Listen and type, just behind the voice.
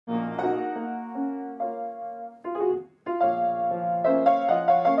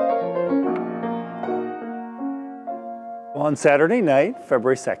On Saturday night,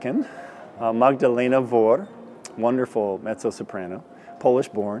 February 2nd, Magdalena Wor, wonderful mezzo-soprano,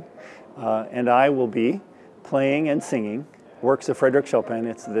 Polish-born, and I will be playing and singing works of Frederic Chopin.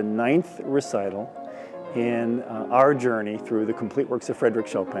 It's the 9th recital in our journey through the complete works of Frederic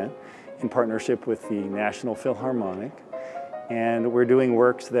Chopin in partnership with the National Philharmonic. And we're doing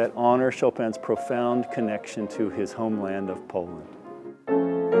works that honor Chopin's profound connection to his homeland of Poland.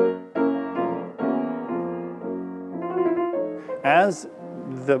 As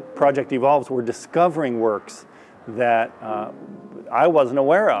the project evolves, we're discovering works that I wasn't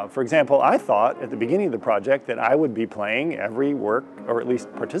aware of. For example, I thought at the beginning of the project that I would be playing every work, or at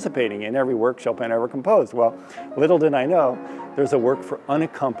least participating in every work Chopin ever composed. Well, little did I know, there's a work for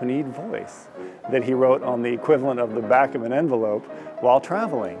unaccompanied voice that he wrote on the equivalent of the back of an envelope while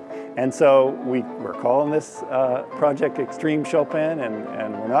traveling. And so we're calling this project Extreme Chopin,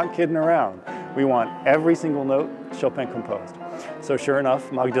 and we're not kidding around. We want every single note Chopin composed. So sure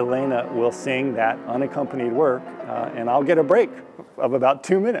enough, Magdalena will sing that unaccompanied work, and I'll get a break of about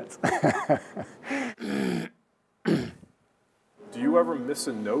 2 minutes. Do you ever miss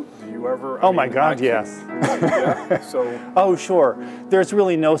a note? Do you ever? Oh my God, yes. Yeah, so. Oh sure. There's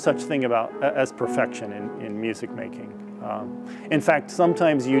really no such thing as perfection in music making. In fact,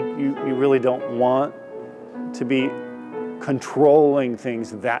 sometimes you really don't want to be controlling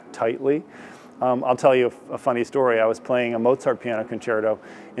things that tightly. I'll tell you a funny story. I was playing a Mozart piano concerto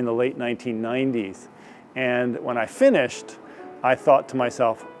in the late 1990s, and when I finished, I thought to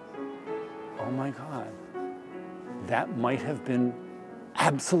myself, oh my God, that might have been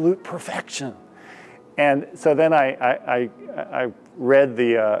absolute perfection. And so then I read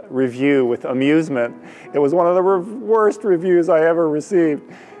the review with amusement. It was one of the worst reviews I ever received.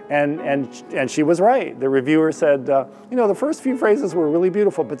 And she was right. The reviewer said, you know, the first few phrases were really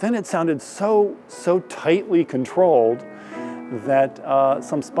beautiful, but then it sounded so tightly controlled that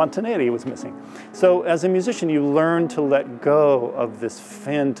some spontaneity was missing. So as a musician, you learn to let go of this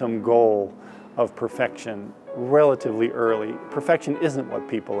phantom goal of perfection relatively early. Perfection isn't what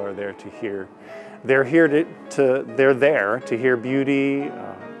people are there to hear. They're there to hear beauty,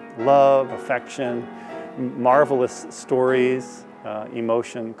 love, affection, marvelous stories,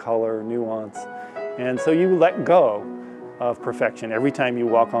 emotion, color, nuance. And so you let go of perfection every time you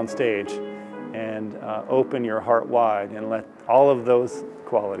walk on stage and open your heart wide and let all of those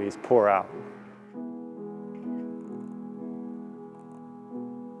qualities pour out.